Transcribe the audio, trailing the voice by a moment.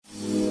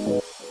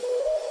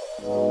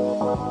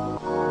Hey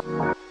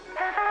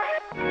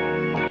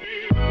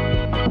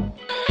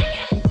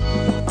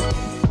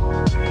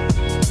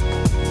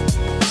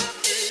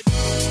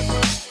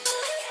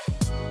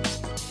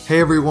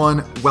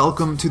everyone,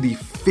 welcome to the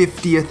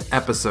 50th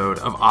episode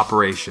of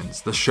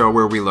Operations, the show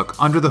where we look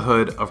under the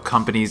hood of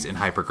companies in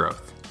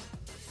hypergrowth.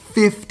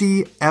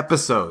 50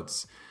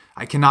 episodes!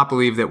 I cannot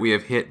believe that we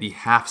have hit the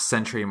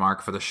half-century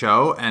mark for the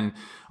show, and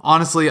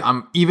honestly,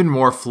 I'm even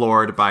more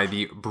floored by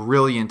the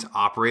brilliant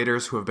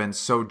operators who have been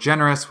so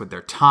generous with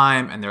their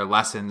time and their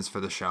lessons for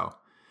the show.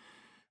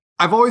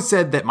 I've always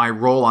said that my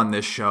role on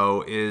this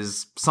show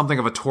is something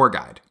of a tour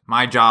guide.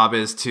 My job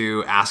is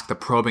to ask the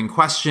probing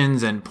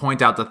questions and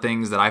point out the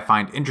things that I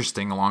find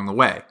interesting along the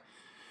way.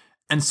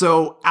 And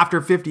so,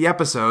 after 50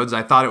 episodes,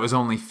 I thought it was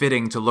only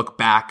fitting to look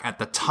back at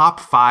the top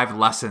 5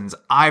 lessons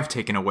I've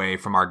taken away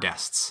from our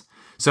guests.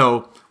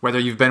 So, whether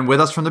you've been with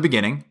us from the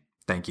beginning,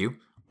 thank you,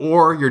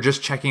 or you're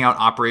just checking out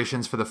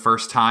Operations for the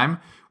first time,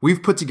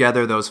 we've put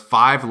together those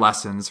 5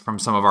 lessons from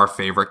some of our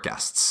favorite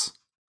guests.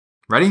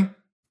 Ready?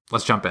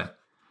 Let's jump in.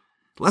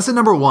 Lesson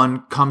number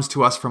 1 comes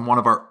to us from one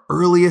of our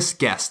earliest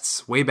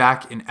guests way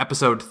back in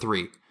episode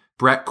 3,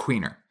 Brett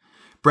Queener.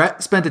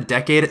 Brett spent a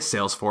decade at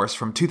Salesforce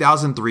from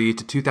 2003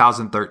 to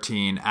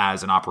 2013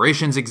 as an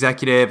operations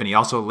executive, and he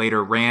also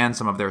later ran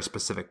some of their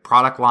specific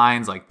product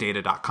lines like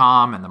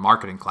Data.com and the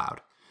Marketing Cloud.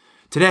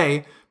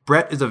 Today,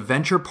 Brett is a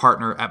venture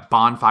partner at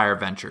Bonfire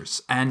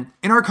Ventures, and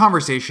in our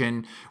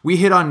conversation, we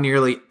hit on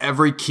nearly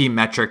every key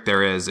metric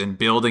there is in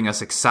building a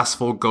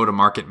successful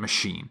go-to-market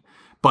machine.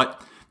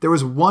 But there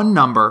was one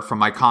number from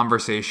my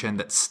conversation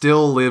that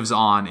still lives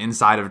on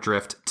inside of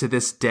Drift to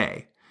this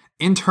day.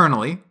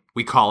 Internally,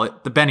 we call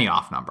it the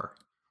Benioff number.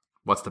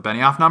 What's the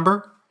Benioff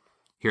number?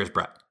 Here's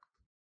Brett.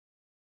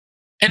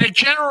 And a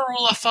general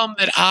rule of thumb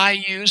that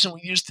I use, and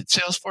we used at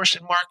Salesforce,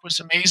 and Mark was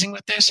amazing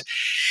with this,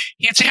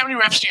 he'd say, how many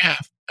reps do you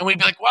have? And we'd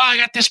be like, well, I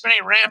got this many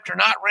ramped or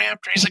not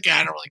ramped. Or he's like, yeah,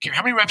 I don't really care.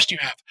 How many reps do you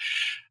have?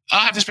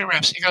 I have this many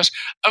reps. He goes,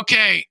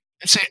 okay,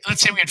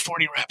 let's say we had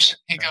 40 reps.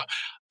 He'd go,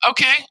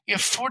 okay, you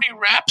have 40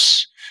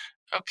 reps.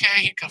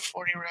 Okay, he got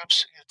 40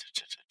 reps.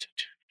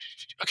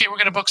 Okay, we're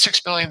going to book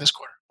 $6 million this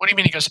quarter. What do you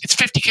mean? He goes, it's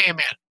 $50K a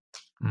man.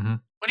 Mm-hmm.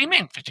 What do you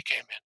mean $50K a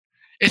man?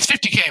 It's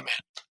 $50K a man.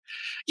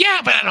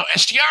 Yeah, but I know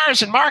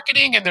SDRs and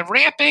marketing and the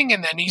ramping.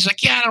 And then he's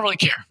like, yeah, I don't really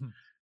care.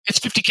 It's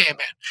 $50K a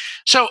man.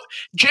 So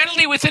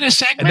generally within a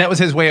segment. And that was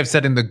his way of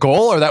setting the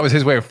goal, or that was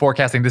his way of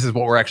forecasting this is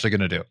what we're actually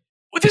going to do?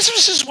 Well, this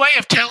was his way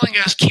of telling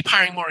us keep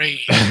hiring more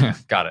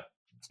AEs. Got it.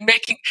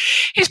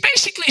 He's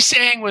basically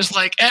saying was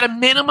like, at a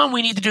minimum,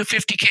 we need to do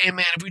 $50K a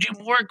man. If we do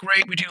more,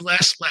 great. We do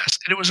less.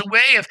 And it was a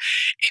way of,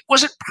 it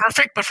wasn't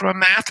perfect, but from a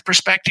math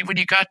perspective, when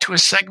you got to a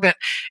segment,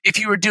 if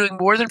you were doing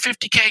more than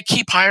 $50K,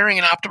 keep hiring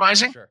and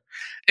optimizing. Sure.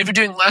 If you're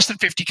doing less than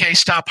 $50K,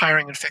 stop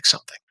hiring and fix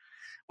something.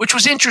 Which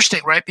was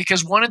interesting, right?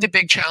 Because one of the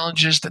big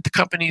challenges that the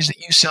companies that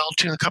you sell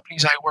to, the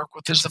companies I work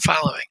with, is the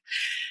following.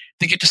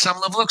 They get to some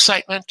level of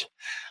excitement.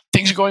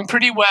 Things are going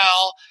pretty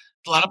well.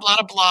 Blah, blah,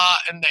 blah, blah,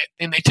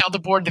 and they tell the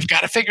board they've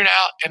got to figure it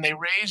out, and they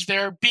raise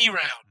their B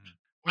round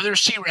or their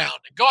C round.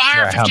 Go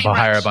hire 15 reps.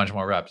 Hire a bunch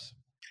more reps.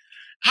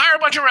 Hire a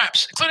bunch of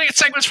reps, including at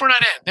segments we're not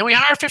in. Then we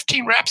hire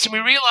 15 reps, and we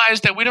realize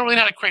that we don't really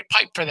know how to create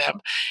pipe for them,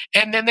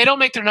 and then they don't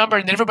make their number,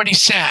 and then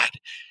everybody's sad.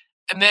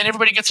 And then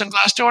everybody gets on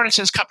Glassdoor and it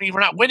says, company,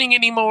 we're not winning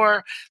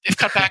anymore. They've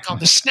cut back on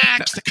the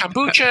snacks. The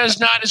kombucha is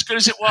not as good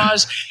as it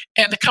was,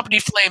 and the company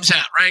flames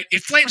out, right?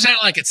 It flames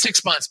out like at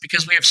 6 months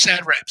because we have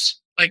sad reps.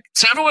 Like,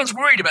 so everyone's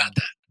worried about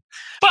that.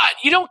 But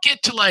you don't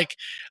get to like,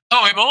 oh,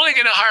 I'm only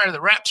going to hire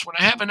the reps when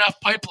I have enough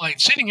pipeline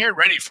sitting here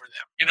ready for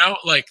them. You know,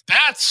 like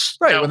that's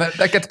right. Well,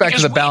 that gets back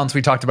to the balance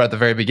we talked about at the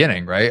very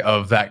beginning, right?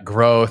 Of that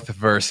growth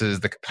versus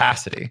the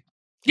capacity.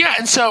 Yeah.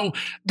 And so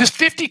this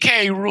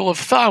 50K rule of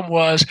thumb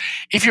was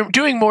if you're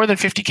doing more than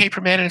 50K per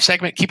man in a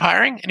segment, keep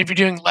hiring. And if you're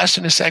doing less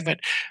in a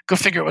segment, go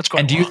figure out what's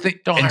going on. Do you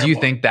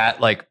think that,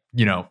 like,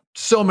 you know,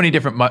 so many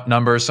different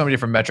numbers, so many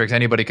different metrics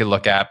anybody could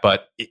look at,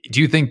 but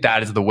do you think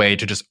that is the way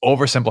to just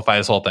oversimplify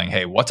this whole thing?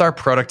 Hey, what's our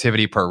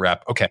productivity per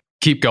rep? Okay,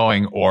 keep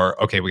going,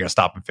 or okay, we got to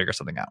stop and figure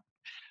something out.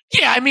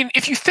 Yeah, I mean,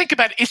 if you think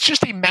about it, it's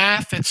just a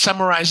math that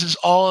summarizes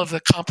all of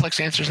the complex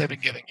answers I've been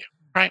giving you,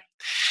 right?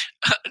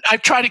 I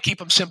try to keep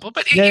them simple,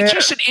 but it's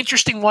just an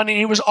interesting one, and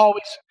he was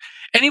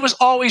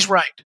always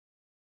right.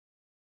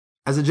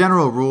 As a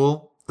general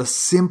rule, the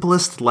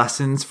simplest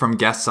lessons from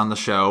guests on the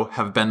show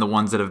have been the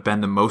ones that have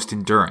been the most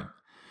enduring.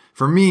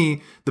 For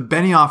me, the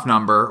Benioff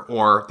number,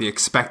 or the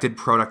expected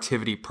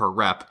productivity per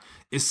rep,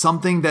 is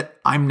something that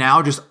I'm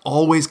now just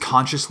always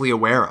consciously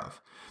aware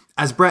of.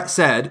 As Brett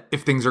said,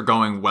 if things are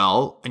going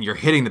well and you're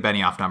hitting the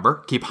Benioff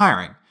number, keep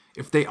hiring.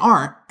 If they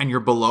aren't and you're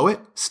below it,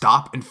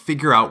 stop and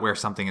figure out where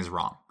something is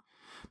wrong.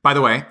 By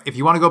the way, if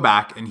you want to go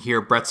back and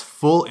hear Brett's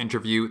full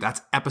interview,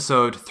 that's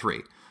episode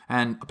 3.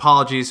 And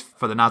apologies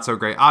for the not so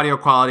great audio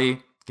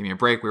quality. Give me a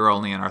break. We were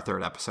only in our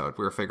 3rd episode.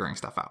 We were figuring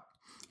stuff out.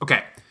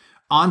 Okay,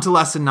 on to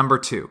lesson number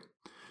 2.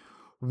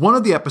 One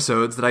of the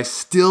episodes that I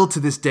still to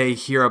this day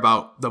hear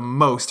about the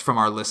most from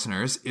our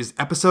listeners is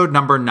episode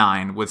number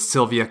 9 with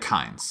Sylvia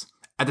Kynes.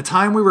 At the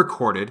time we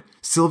recorded,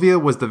 Sylvia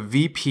was the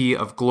VP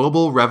of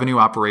Global Revenue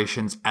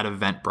Operations at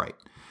Eventbrite.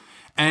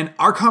 And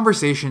our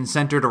conversation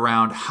centered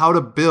around how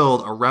to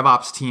build a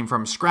RevOps team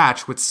from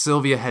scratch, which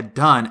Sylvia had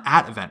done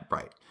at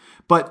Eventbrite.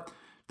 But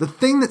the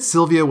thing that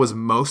Sylvia was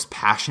most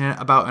passionate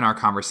about in our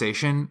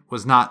conversation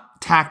was not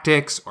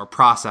tactics or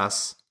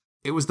process,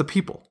 it was the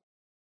people.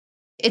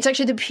 It's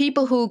actually the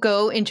people who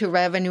go into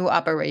revenue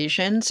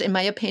operations, in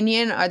my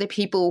opinion, are the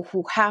people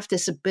who have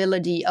this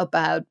ability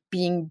about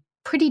being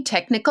pretty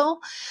technical,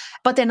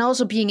 but then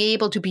also being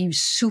able to be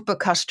super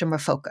customer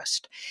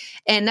focused.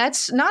 And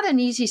that's not an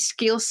easy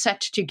skill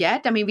set to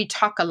get. I mean, we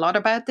talk a lot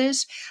about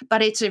this,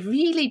 but it's a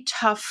really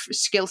tough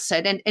skill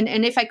set. And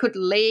if I could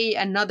lay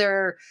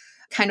another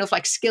kind of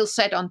like skill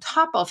set on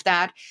top of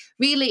that,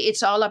 really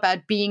it's all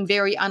about being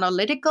very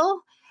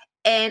analytical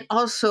and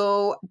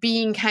also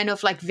being kind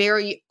of like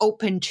very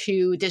open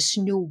to this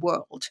new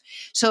world.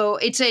 So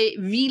it's a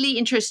really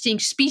interesting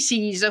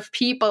species of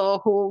people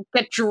who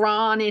get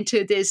drawn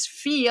into this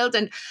field.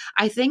 And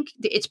I think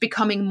it's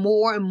becoming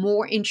more and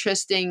more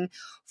interesting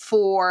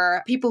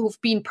for people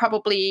who've been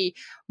probably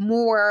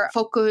more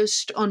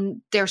focused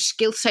on their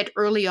skill set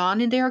early on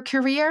in their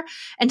career.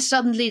 And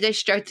suddenly they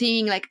start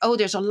thinking like, oh,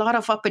 there's a lot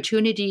of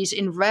opportunities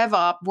in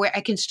RevOps where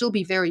I can still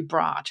be very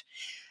broad.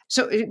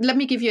 So let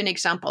me give you an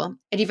example.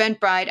 At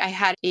Eventbrite, I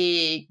had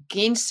a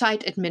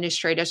Gainsight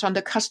administrator, so on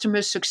the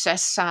customer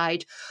success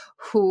side,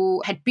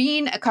 who had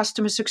been a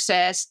customer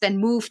success, then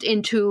moved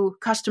into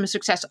customer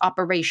success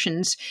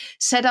operations,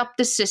 set up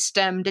the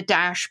system, the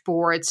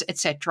dashboards,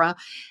 etc.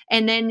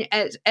 And then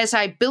as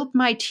I built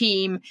my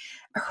team,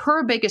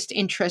 her biggest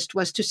interest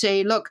was to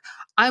say, look,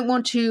 I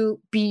want to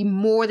be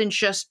more than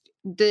just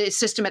the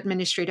system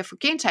administrator for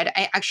Gainsight.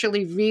 I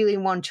actually really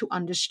want to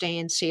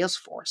understand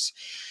Salesforce.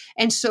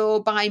 And so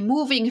by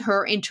moving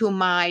her into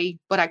my,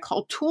 what I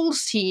call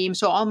tools team,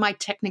 so all my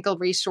technical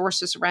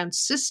resources around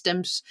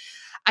systems,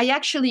 I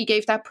actually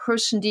gave that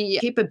person the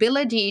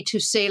capability to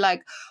say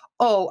like,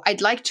 oh,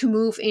 I'd like to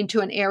move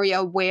into an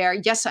area where,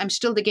 yes, I'm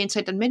still the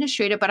Gainsight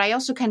administrator, but I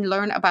also can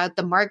learn about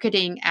the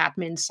marketing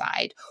admin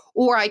side,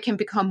 or I can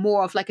become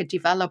more of like a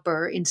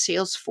developer in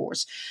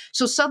Salesforce.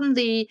 So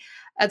suddenly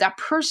that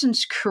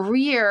person's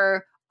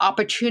career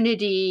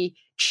opportunity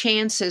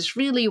chances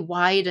really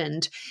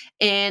widened.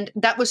 And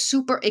that was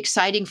super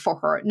exciting for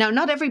her. Now,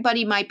 not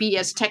everybody might be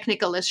as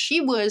technical as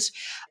she was.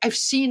 I've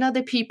seen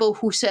other people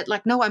who said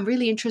like, no, I'm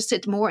really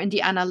interested more in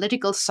the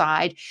analytical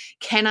side.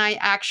 Can I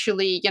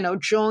actually,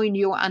 join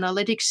your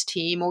analytics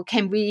team, or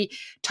can we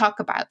talk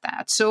about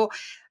that? So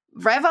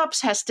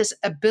RevOps has this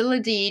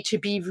ability to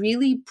be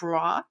really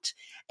broad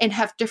and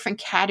have different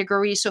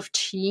categories of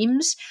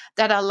teams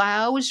that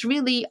allows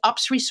really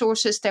ops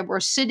resources that were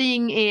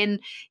sitting in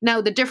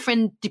the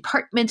different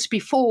departments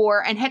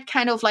before and had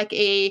kind of like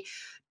a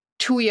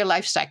 2-year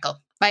life cycle,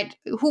 right?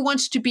 Who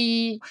wants to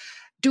be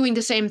doing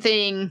the same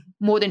thing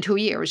more than 2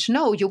 years?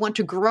 No, you want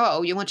to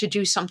grow, you want to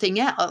do something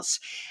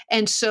else.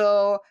 And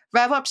so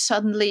RevOps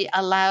suddenly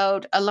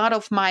allowed a lot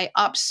of my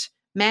ops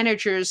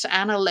managers,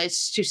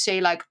 analysts to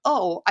say like,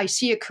 oh, I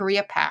see a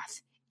career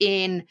path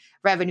in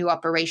revenue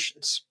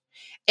operations.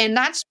 And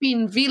that's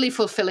been really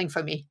fulfilling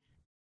for me.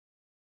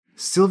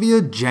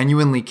 Sylvia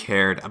genuinely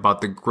cared about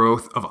the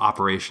growth of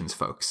operations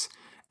folks,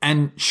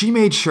 and she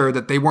made sure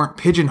that they weren't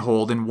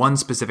pigeonholed in one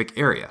specific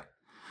area.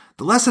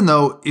 The lesson,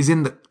 though, is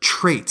in the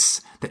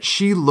traits that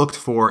she looked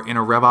for in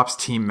a RevOps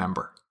team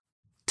member: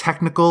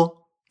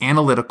 technical,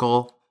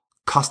 analytical,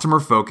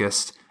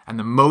 customer-focused, and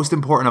the most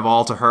important of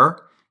all to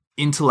her,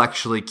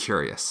 intellectually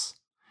curious.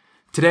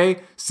 Today,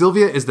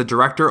 Sylvia is the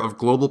Director of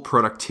Global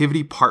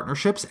Productivity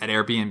Partnerships at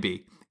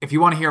Airbnb. If you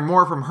want to hear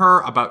more from her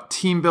about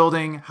team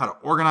building, how to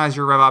organize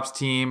your RevOps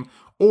team,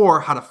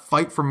 or how to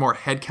fight for more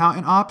headcount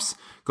in ops,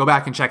 go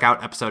back and check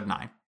out episode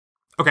 9.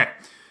 Okay,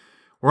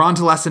 we're on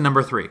to lesson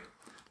number 3.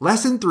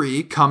 Lesson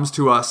 3 comes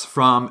to us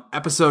from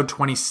episode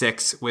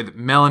 26 with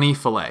Melanie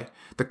Fillet,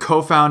 the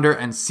co-founder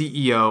and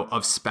CEO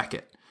of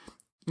Speckit.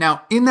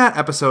 Now, in that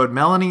episode,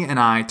 Melanie and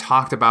I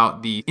talked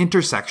about the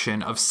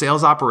intersection of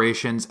sales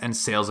operations and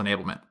sales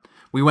enablement.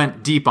 We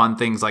went deep on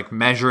things like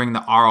measuring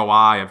the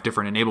ROI of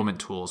different enablement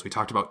tools. We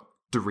talked about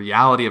the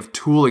reality of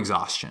tool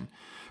exhaustion.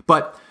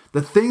 But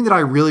the thing that I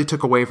really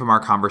took away from our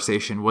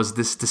conversation was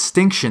this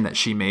distinction that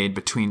she made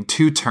between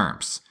two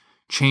terms: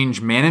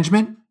 change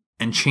management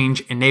and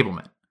change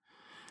enablement.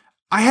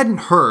 I hadn't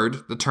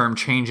heard the term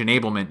change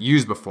enablement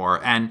used before,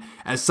 and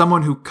as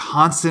someone who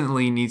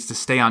constantly needs to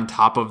stay on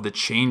top of the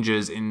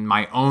changes in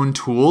my own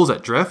tools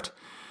at Drift,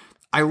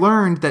 I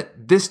learned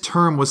that this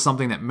term was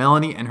something that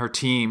Melanie and her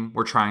team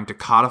were trying to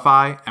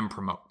codify and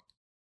promote.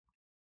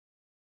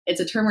 It's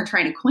a term we're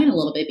trying to coin a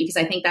little bit because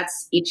I think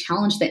that's a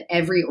challenge that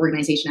every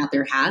organization out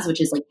there has, which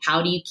is like,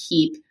 how do you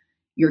keep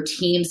your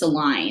team's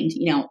aligned,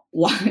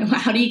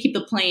 how do you keep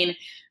the plane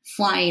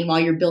flying while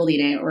you're building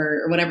it,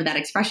 or whatever that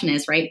expression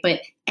is, right?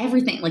 But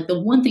everything, like the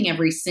one thing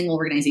every single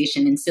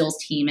organization and sales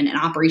team and an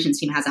operations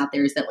team has out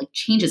there is that like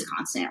change is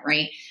constant,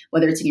 right?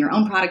 Whether it's in your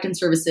own product and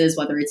services,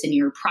 whether it's in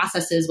your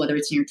processes, whether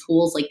it's in your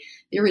tools, like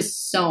there is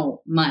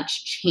so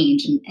much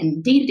change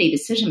and day-to-day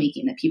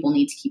decision-making that people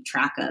need to keep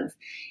track of.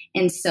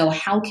 And so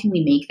how can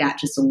we make that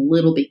just a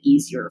little bit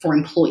easier for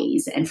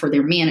employees and for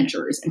their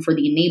managers and for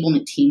the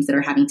enablement teams that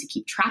are having to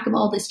keep track of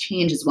all this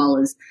change as well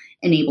as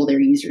enable their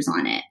users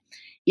on it?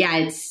 Yeah,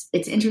 it's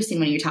interesting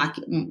when you're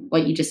talking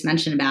what you just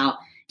mentioned about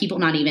people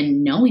not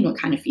even knowing what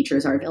kind of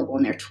features are available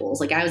in their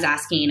tools. Like I was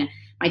asking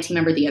my team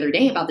member the other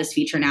day about this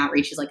feature in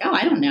Outreach. He's like, oh,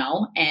 I don't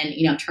know. And,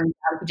 turns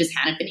out he just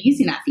hadn't been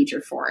using that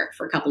feature for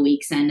a couple of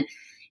weeks. And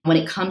when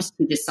it comes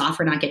to just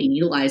software not getting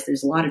utilized,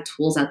 there's a lot of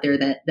tools out there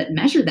that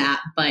measure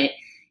that. But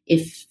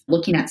if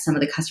looking at some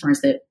of the customers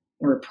that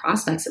or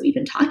prospects that we've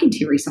been talking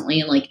to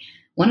recently, like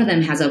one of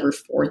them has over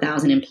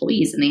 4,000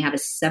 employees and they have a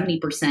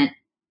 70%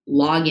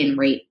 login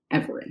rate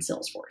ever in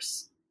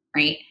Salesforce,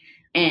 right?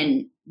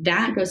 And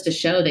that goes to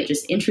show that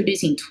just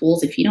introducing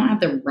tools, if you don't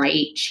have the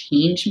right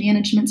change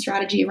management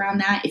strategy around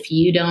that, if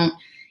you don't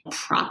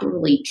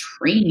properly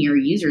train your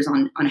users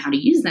on how to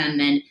use them,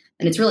 then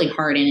it's really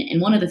hard.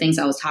 And one of the things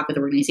I was talking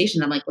with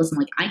organizations, I'm like, listen,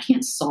 like I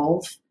can't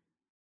solve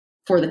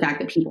for the fact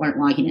that people aren't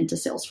logging into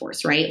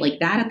Salesforce, right? Like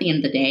that at the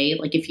end of the day,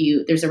 like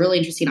there's a really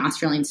interesting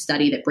Australian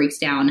study that breaks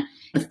down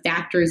the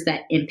factors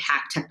that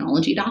impact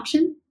technology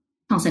adoption.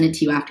 I'll send it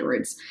to you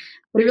afterwards.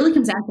 But it really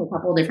comes down to a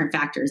couple of different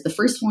factors. The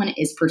first one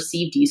is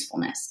perceived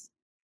usefulness,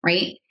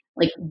 right?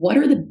 Like what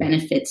are the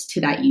benefits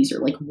to that user?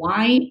 Like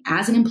why,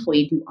 as an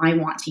employee, do I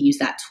want to use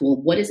that tool?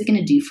 What is it going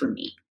to do for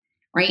me,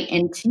 right?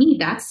 And to me,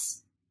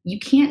 you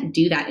can't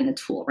do that in a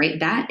tool, right?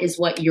 That is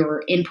what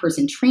your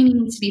in-person training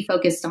needs to be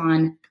focused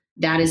on.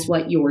 That is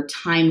what your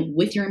time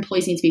with your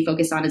employees needs to be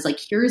focused on, is like,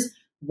 here's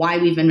why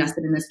we've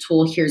invested in this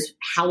tool. Here's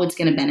how it's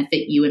going to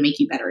benefit you and make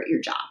you better at your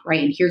job,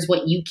 right? And here's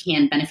what you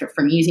can benefit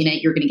from using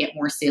it. You're going to get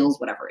more sales,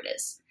 whatever it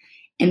is.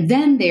 And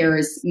then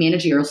there's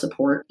managerial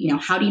support.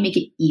 How do you make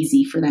it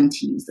easy for them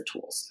to use the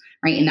tools,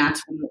 right? And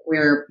that's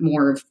where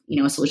more of,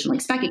 a solution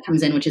like Speckit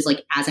comes in, which is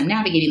like, as I'm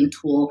navigating the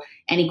tool,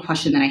 any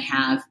question that I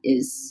have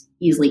is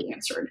easily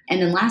answered.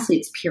 And then lastly,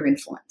 it's peer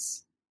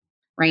influence,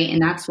 right? And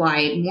that's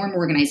why more and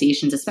more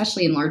organizations,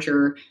 especially in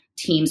larger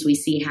teams, we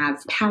see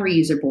have power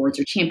user boards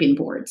or champion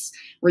boards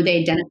where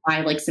they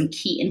identify like some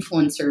key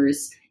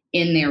influencers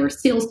in their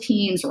sales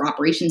teams or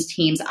operations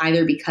teams,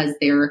 either because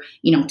they're,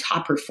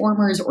 top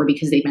performers or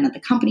because they've been at the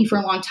company for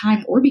a long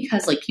time, or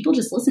because like people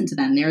just listen to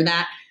them. They're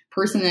that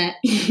person that,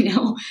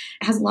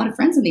 has a lot of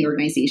friends in the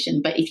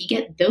organization. But if you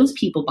get those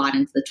people bought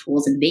into the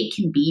tools and they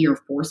can be your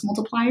force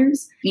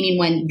multipliers, meaning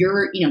when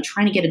you're,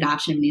 trying to get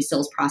adoption of a new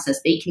sales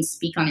process, they can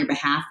speak on your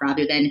behalf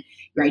rather than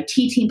your IT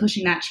team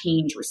pushing that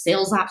change or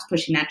sales ops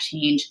pushing that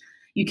change,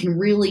 you can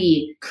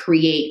really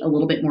create a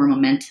little bit more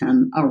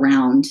momentum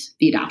around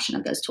the adoption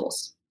of those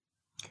tools.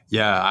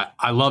 Yeah,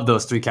 I love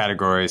those three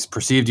categories: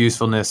 perceived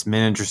usefulness,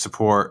 manager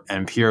support,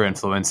 and peer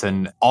influence.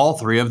 And all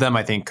three of them,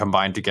 I think,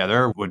 combined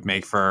together would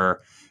make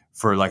for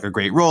like a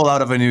great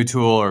rollout of a new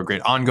tool or a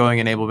great ongoing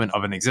enablement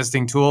of an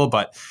existing tool.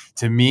 But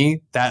to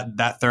me,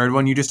 that third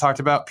one you just talked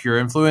about, peer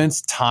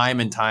influence, time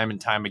and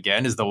time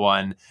again, is the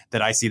one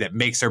that I see that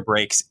makes or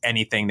breaks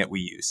anything that we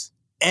use.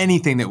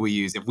 Anything that we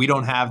use. If we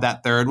don't have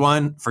that third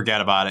one,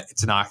 forget about it.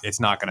 It's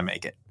not going to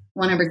make it.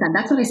 100%.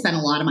 That's what I spent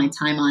a lot of my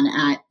time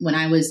on when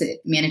I was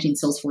managing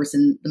Salesforce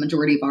and the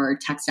majority of our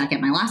tech stack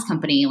at my last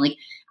company. Like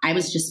I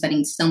was just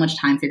spending so much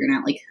time figuring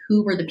out like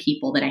who were the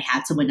people that I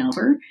had to win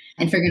over,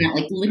 and figuring out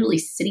like literally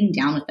sitting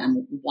down with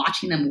them,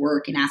 watching them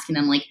work and asking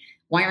them like,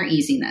 why aren't you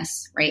using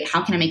this, right?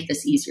 How can I make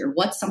this easier?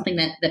 What's something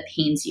that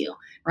pains you,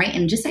 right?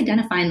 And just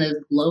identifying those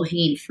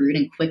low-hanging fruit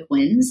and quick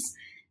wins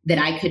that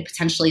I could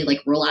potentially like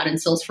roll out in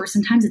Salesforce.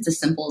 Sometimes it's as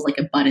simple as like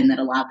a button that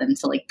allowed them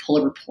to like pull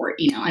a report,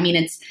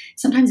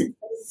 sometimes it's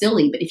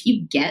silly, but if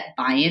you get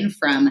buy-in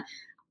from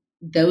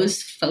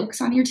those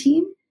folks on your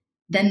team,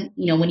 then,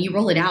 when you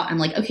roll it out, I'm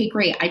like, okay,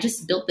 great. I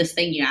just built this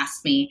thing you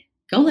asked me.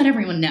 Go let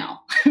everyone know,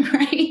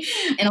 right?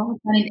 And all of a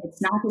sudden,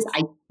 it's not this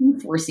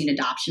IT forcing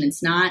adoption.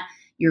 It's not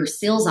your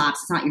sales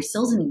ops. It's not your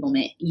sales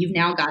enablement. You've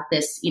now got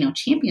this,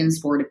 champions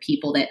board of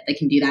people that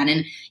can do that.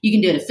 And you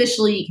can do it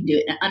officially. You can do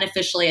it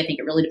unofficially. I think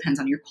it really depends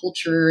on your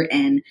culture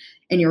and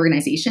your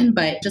organization.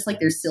 But just like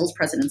there's Sales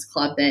Presidents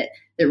Club that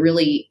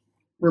really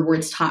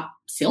rewards top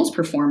sales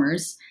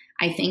performers,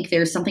 I think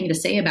there's something to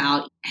say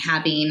about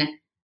having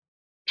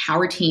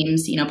power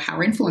teams,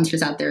 power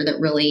influencers out there that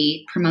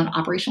really promote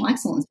operational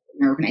excellence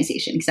in your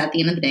organization. Because at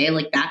the end of the day,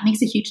 like that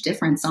makes a huge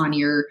difference on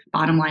your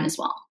bottom line as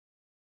well.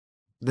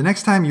 The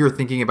next time you're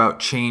thinking about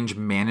change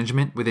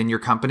management within your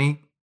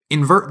company,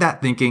 invert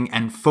that thinking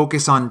and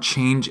focus on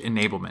change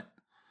enablement.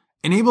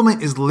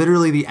 Enablement is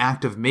literally the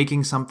act of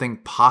making something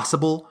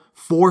possible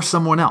for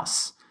someone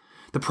else.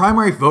 The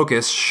primary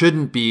focus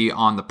shouldn't be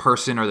on the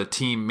person or the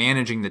team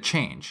managing the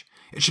change.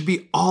 It should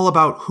be all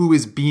about who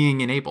is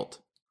being enabled.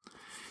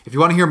 If you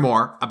want to hear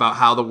more about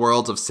how the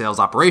worlds of sales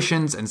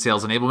operations and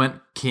sales enablement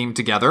came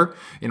together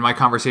in my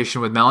conversation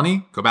with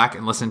Melanie, go back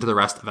and listen to the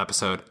rest of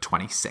episode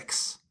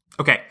 26.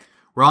 Okay,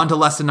 we're on to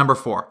lesson number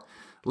 4.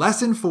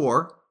 Lesson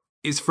 4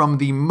 is from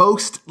the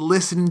most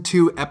listened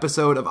to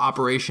episode of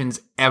Operations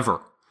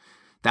ever.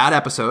 That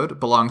episode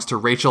belongs to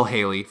Rachel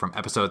Haley from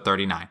episode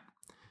 39.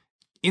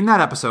 In that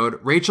episode,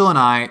 Rachel and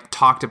I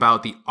talked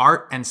about the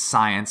art and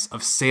science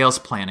of sales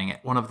planning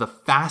at one of the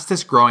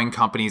fastest growing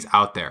companies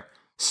out there,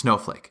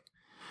 Snowflake.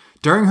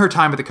 During her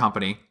time at the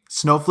company,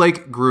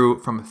 Snowflake grew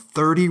from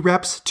 30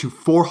 reps to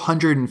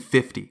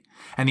 450,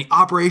 and the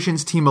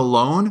operations team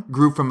alone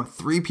grew from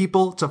 3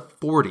 people to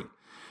 40.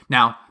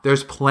 Now,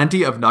 there's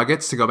plenty of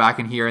nuggets to go back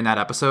and hear in that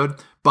episode,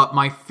 but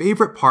my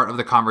favorite part of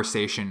the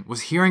conversation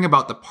was hearing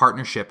about the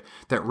partnership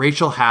that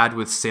Rachel had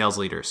with sales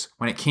leaders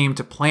when it came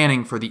to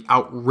planning for the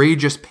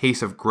outrageous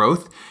pace of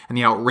growth and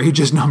the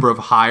outrageous number of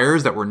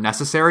hires that were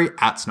necessary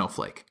at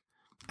Snowflake.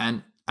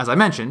 And as I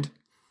mentioned,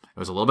 it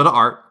was a little bit of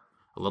art,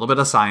 a little bit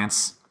of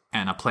science,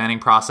 and a planning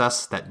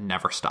process that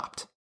never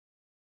stopped.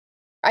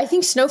 I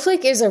think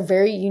Snowflake is a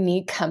very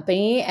unique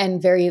company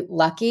and very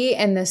lucky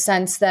in the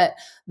sense that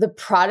the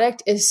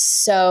product is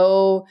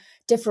so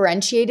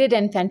differentiated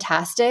and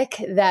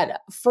fantastic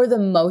that for the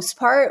most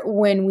part,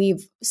 when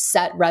we've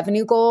set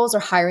revenue goals or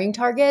hiring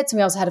targets, and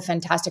we also had a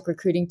fantastic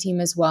recruiting team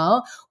as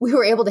well, we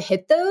were able to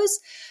hit those.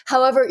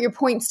 However, your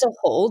point still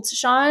holds,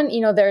 Sean.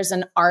 There's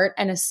an art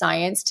and a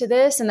science to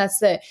this, and that's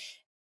the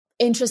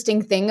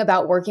interesting thing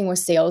about working with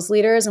sales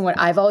leaders and what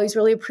I've always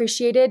really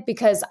appreciated,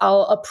 because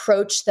I'll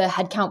approach the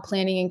headcount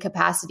planning and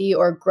capacity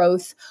or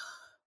growth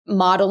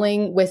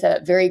modeling with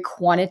a very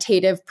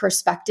quantitative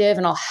perspective,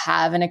 and I'll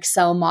have an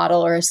Excel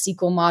model or a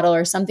SQL model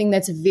or something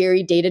that's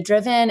very data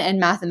driven and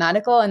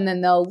mathematical, and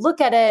then they'll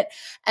look at it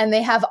and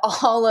they have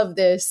all of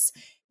this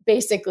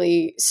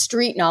basically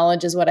street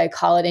knowledge is what I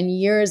call it, and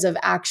years of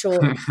actual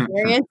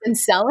experience in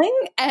selling.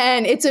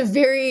 And it's a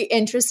very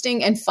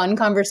interesting and fun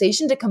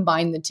conversation to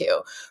combine the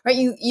two, right?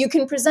 You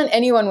can present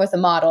anyone with a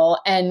model,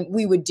 and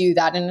we would do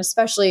that. And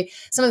especially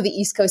some of the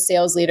East Coast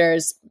sales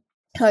leaders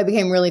who I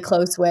became really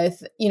close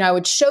with, I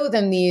would show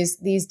them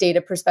these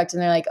data perspectives,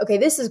 and they're like, okay,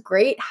 this is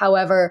great.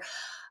 However,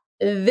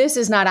 this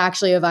is not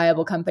actually a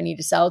viable company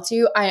to sell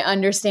to. I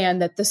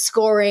understand that the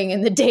scoring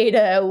and the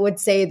data would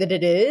say that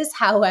it is.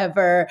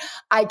 However,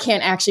 I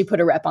can't actually put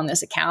a rep on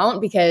this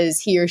account because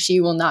he or she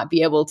will not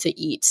be able to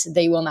eat.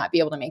 They will not be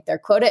able to make their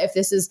quota. If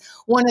this is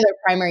one of their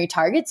primary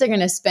targets, they're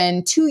going to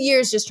spend 2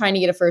 years just trying to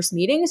get a first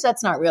meeting. So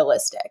that's not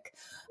realistic.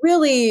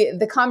 Really,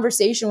 the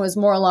conversation was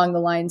more along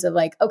the lines of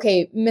like,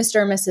 okay,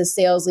 Mr. and Mrs.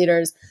 Sales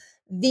leaders,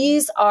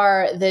 these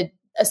are the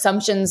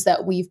assumptions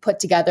that we've put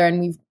together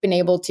and we've been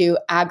able to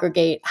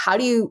aggregate. How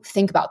do you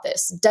think about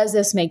this? Does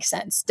this make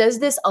sense? Does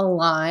this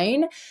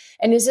align?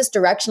 And is this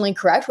directionally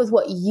correct with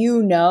what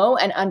you know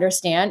and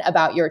understand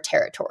about your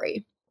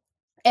territory?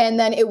 And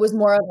then it was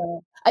more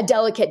of a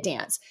delicate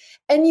dance.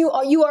 And you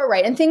are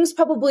right. And things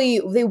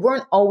they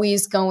weren't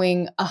always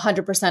going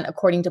 100%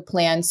 according to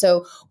plan.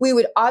 So we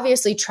would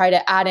obviously try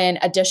to add in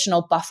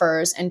additional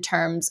buffers in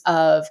terms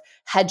of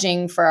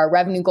hedging for our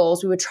revenue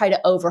goals. We would try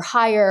to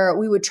overhire.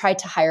 We would try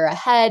to hire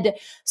ahead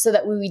so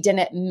that we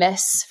didn't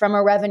miss from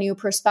a revenue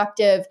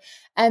perspective.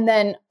 And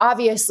then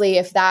obviously,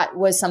 if that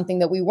was something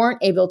that we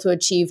weren't able to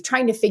achieve,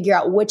 trying to figure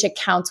out which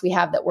accounts we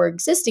have that were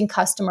existing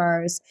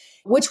customers,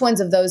 which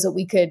ones of those that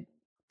we could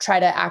try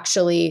to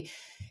actually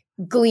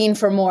glean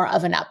for more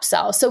of an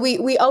upsell. So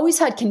we always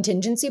had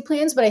contingency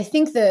plans, but I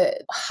think the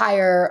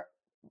higher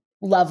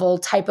level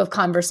type of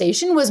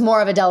conversation was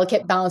more of a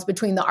delicate balance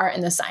between the art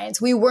and the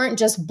science. We weren't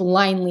just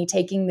blindly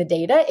taking the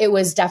data. It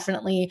was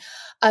definitely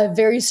a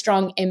very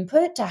strong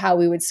input to how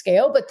we would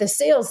scale, but the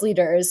sales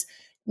leaders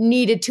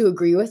needed to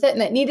agree with it,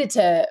 and it needed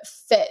to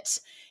fit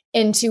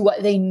into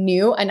what they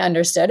knew and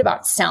understood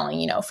about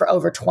selling, for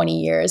over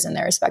 20 years in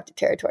their respective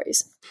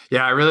territories.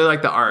 Yeah, I really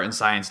like the art and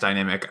science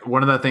dynamic.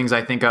 One of the things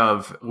I think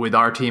of with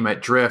our team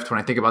at Drift, when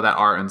I think about that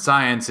art and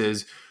science,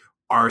 is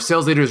our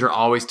sales leaders are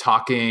always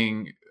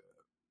talking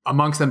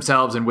amongst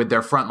themselves and with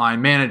their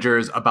frontline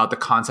managers about the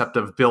concept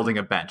of building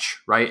a bench,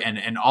 right?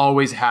 And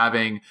always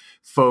having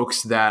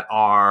folks that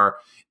are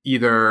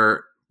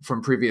either from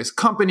previous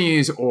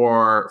companies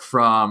or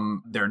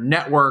from their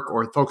network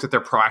or folks that they're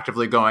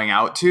proactively going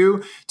out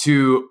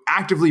to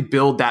actively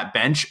build that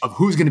bench of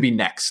who's going to be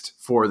next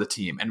for the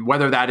team. And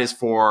whether that is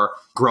for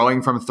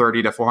growing from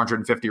 30 to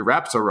 450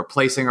 reps or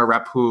replacing a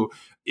rep who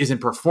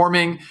isn't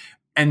performing.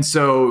 And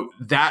so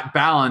that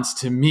balance,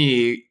 to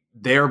me,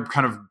 they're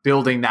kind of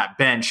building that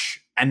bench.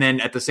 And then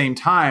at the same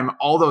time,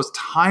 all those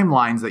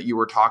timelines that you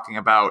were talking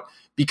about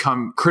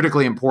become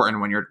critically important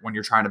when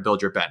you're trying to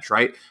build your bench,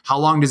 right? How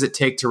long does it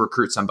take to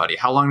recruit somebody?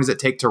 How long does it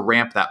take to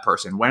ramp that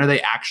person? When are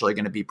they actually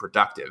going to be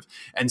productive?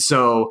 And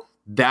so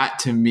that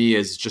to me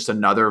is just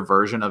another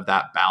version of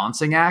that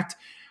balancing act.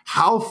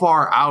 How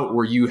far out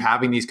were you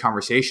having these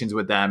conversations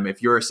with them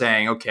if you're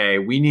saying, okay,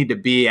 we need to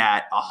be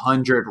at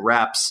 100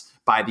 reps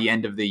by the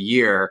end of the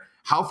year?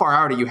 How far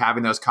out are you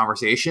having those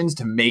conversations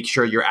to make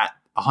sure you're at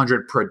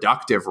 100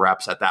 productive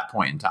reps at that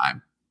point in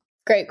time?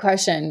 Great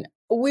question.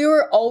 We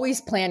were always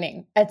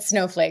planning at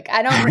Snowflake.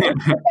 I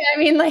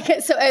mean, like,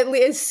 so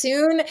as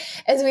soon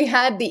as we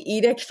had the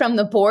edict from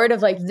the board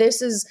of like,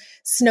 this is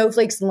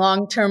Snowflake's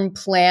long-term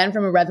plan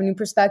from a revenue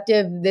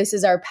perspective, this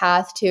is our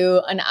path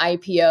to an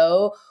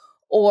IPO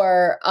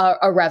or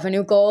a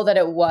revenue goal that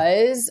it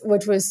was,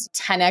 which was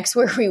 10x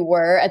where we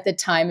were at the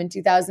time in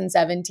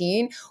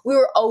 2017, we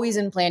were always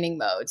in planning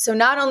mode. So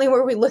not only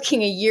were we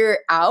looking a year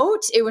out,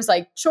 it was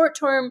like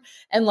short-term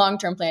and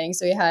long-term planning.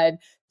 So we had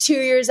 2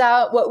 years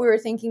out what we were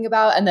thinking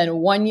about, and then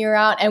 1 year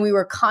out. And we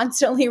were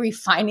constantly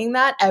refining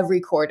that every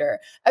quarter.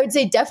 I would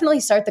say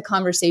definitely start the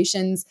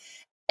conversations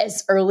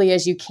as early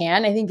as you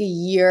can. I think a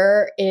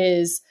year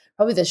is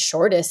probably the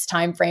shortest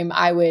time frame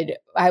I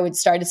would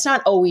start. It's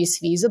not always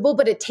feasible,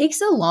 but it takes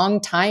a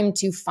long time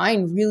to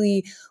find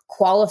really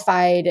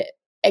qualified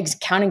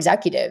account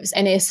executives.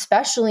 And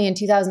especially in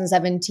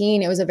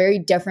 2017, it was a very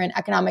different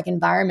economic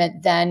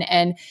environment then.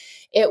 And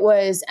it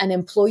was an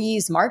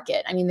employees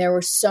market. I mean, there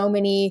were so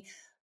many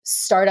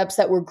startups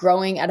that were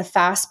growing at a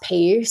fast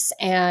pace,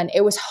 and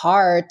it was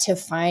hard to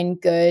find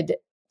good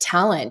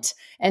talent.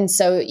 And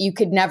so you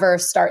could never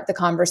start the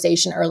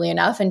conversation early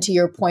enough. And to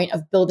your point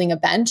of building a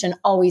bench and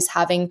always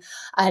having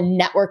a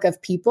network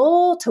of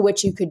people to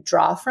which you could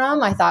draw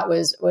from, I thought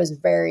was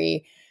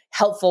very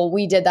helpful.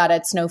 We did that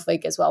at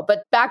Snowflake as well.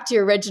 But back to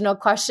your original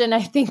question,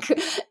 I think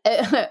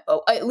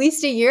at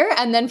least a year.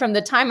 And then from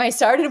the time I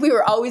started, we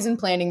were always in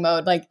planning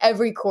mode, like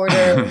every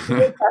quarter we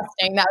were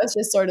testing. That was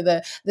just sort of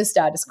the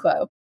status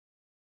quo.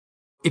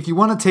 If you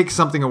want to take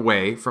something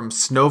away from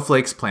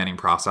Snowflake's planning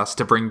process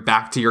to bring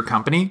back to your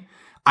company,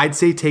 I'd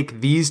say take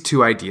these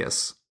two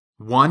ideas.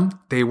 One,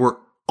 they were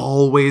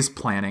always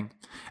planning.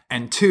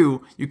 And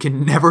two, you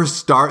can never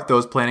start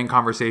those planning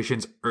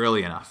conversations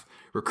early enough.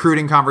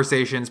 Recruiting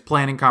conversations,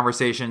 planning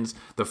conversations,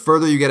 the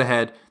further you get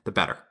ahead, the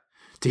better.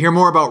 To hear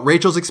more about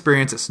Rachel's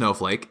experience at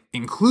Snowflake,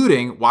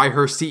 including why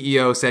her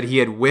CEO said he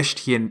had wished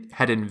he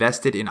had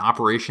invested in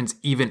operations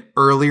even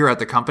earlier at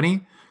the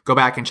company, go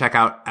back and check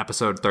out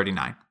episode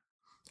 39.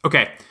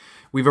 Okay,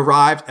 we've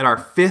arrived at our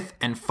fifth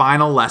and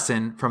final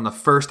lesson from the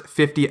first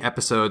 50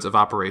 episodes of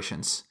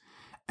Operations.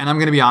 And I'm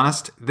going to be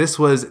honest, this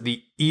was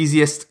the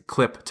easiest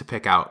clip to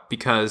pick out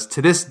because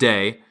to this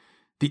day,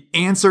 the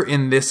answer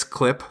in this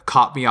clip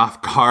caught me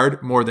off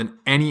guard more than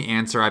any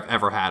answer I've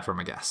ever had from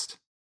a guest.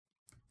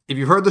 If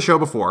you've heard the show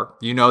before,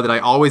 you know that I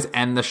always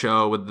end the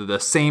show with the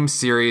same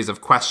series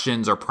of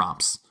questions or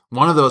prompts.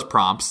 One of those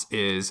prompts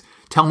is,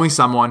 tell me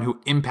someone who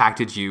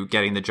impacted you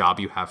getting the job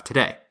you have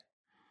today.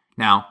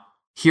 Now,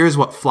 here's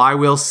what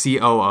Flywheel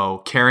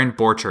COO Karen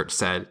Borchert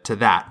said to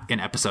that in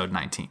episode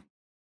 19.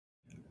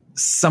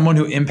 Someone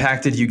who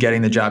impacted you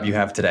getting the job you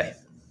have today.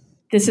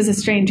 This is a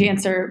strange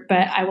answer,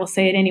 but I will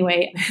say it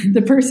anyway.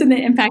 The person that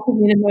impacted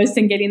me the most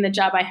in getting the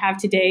job I have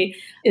today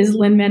is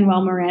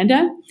Lin-Manuel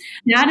Miranda.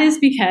 That is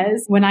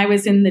because when I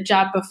was in the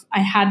job I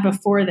had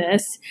before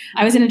this,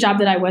 I was in a job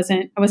that I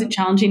wasn't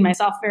challenging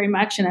myself very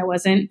much, and I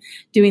wasn't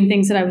doing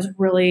things that I was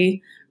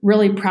really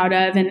proud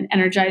of and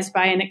energized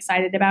by and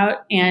excited about.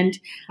 And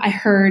I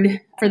heard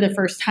for the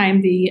first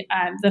time the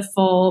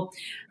full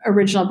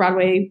original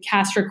Broadway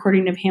cast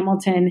recording of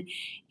Hamilton,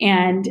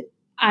 and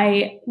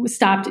I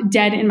stopped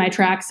dead in my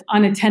tracks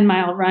on a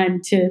 10-mile run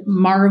to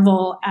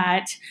marvel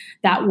at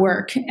that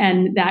work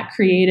and that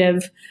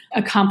creative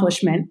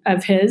accomplishment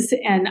of his.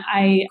 And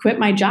I quit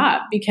my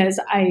job because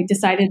I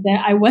decided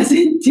that I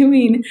wasn't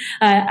doing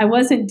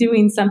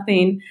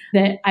something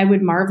that I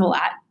would marvel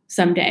at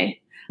someday,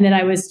 that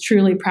I was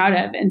truly proud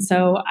of. And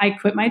so I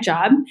quit my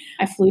job.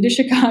 I flew to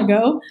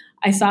Chicago.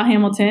 I saw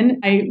Hamilton.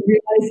 I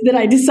realized that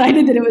I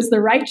decided that it was the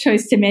right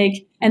choice to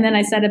make. And then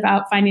I set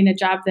about finding a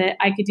job that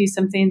I could do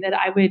something that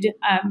I would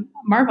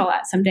marvel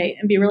at someday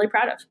and be really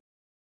proud of.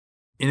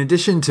 In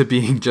addition to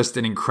being just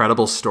an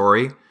incredible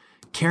story,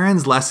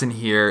 Karen's lesson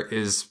here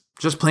is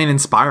just plain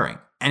inspiring.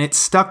 And it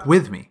stuck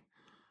with me.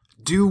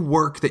 Do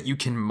work that you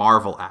can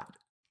marvel at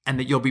and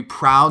that you'll be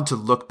proud to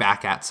look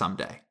back at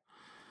someday.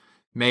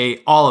 May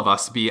all of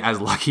us be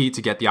as lucky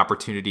to get the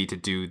opportunity to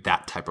do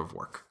that type of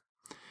work.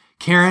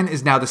 Karen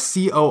is now the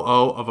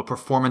COO of a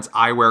performance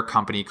eyewear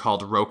company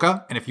called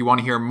Roka. And if you want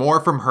to hear more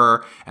from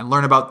her and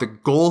learn about the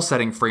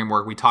goal-setting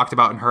framework we talked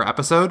about in her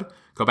episode,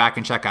 go back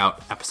and check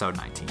out episode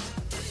 19.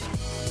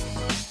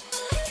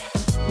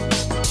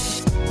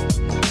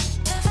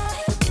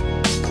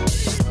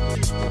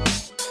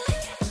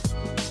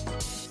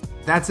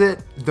 That's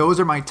it. Those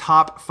are my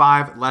top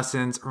 5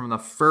 lessons from the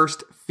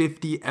first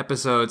 50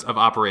 episodes of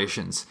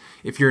Operations.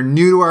 If you're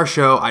new to our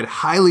show, I'd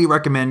highly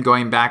recommend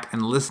going back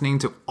and listening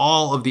to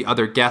all of the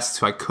other guests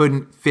who I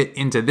couldn't fit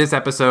into this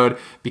episode,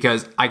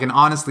 because I can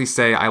honestly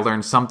say I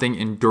learned something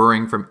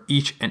enduring from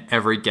each and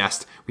every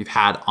guest we've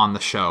had on the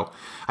show.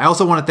 I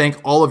also want to thank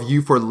all of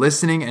you for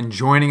listening and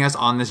joining us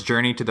on this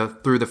journey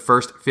through the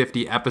first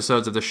 50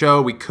 episodes of the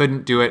show. We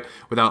couldn't do it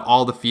without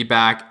all the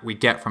feedback we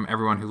get from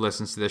everyone who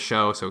listens to this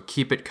show, so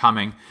keep it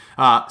coming.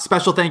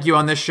 Special thank you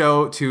on this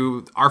show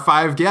to our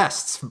 5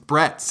 guests,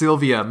 Brett,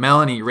 Sylvia,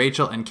 Melanie,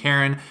 Rachel, and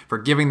Karen, for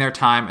giving their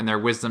time and their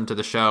wisdom to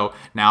the show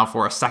now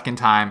for a second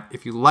time.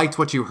 If you liked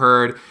what you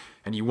heard,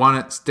 and you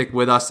want to stick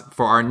with us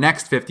for our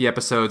next 50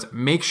 episodes,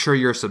 make sure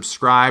you're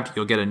subscribed.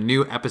 You'll get a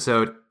new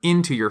episode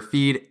into your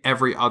feed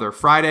every other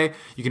Friday.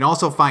 You can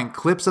also find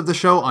clips of the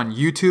show on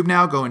YouTube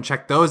now. Go and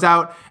check those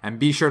out, and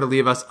be sure to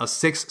leave us a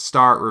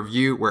 6-star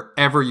review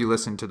wherever you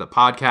listen to the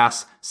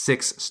podcast.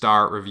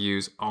 6-star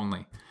reviews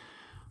only.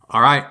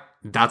 All right,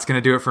 that's going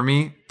to do it for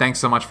me. Thanks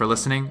so much for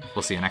listening.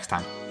 We'll see you next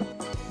time.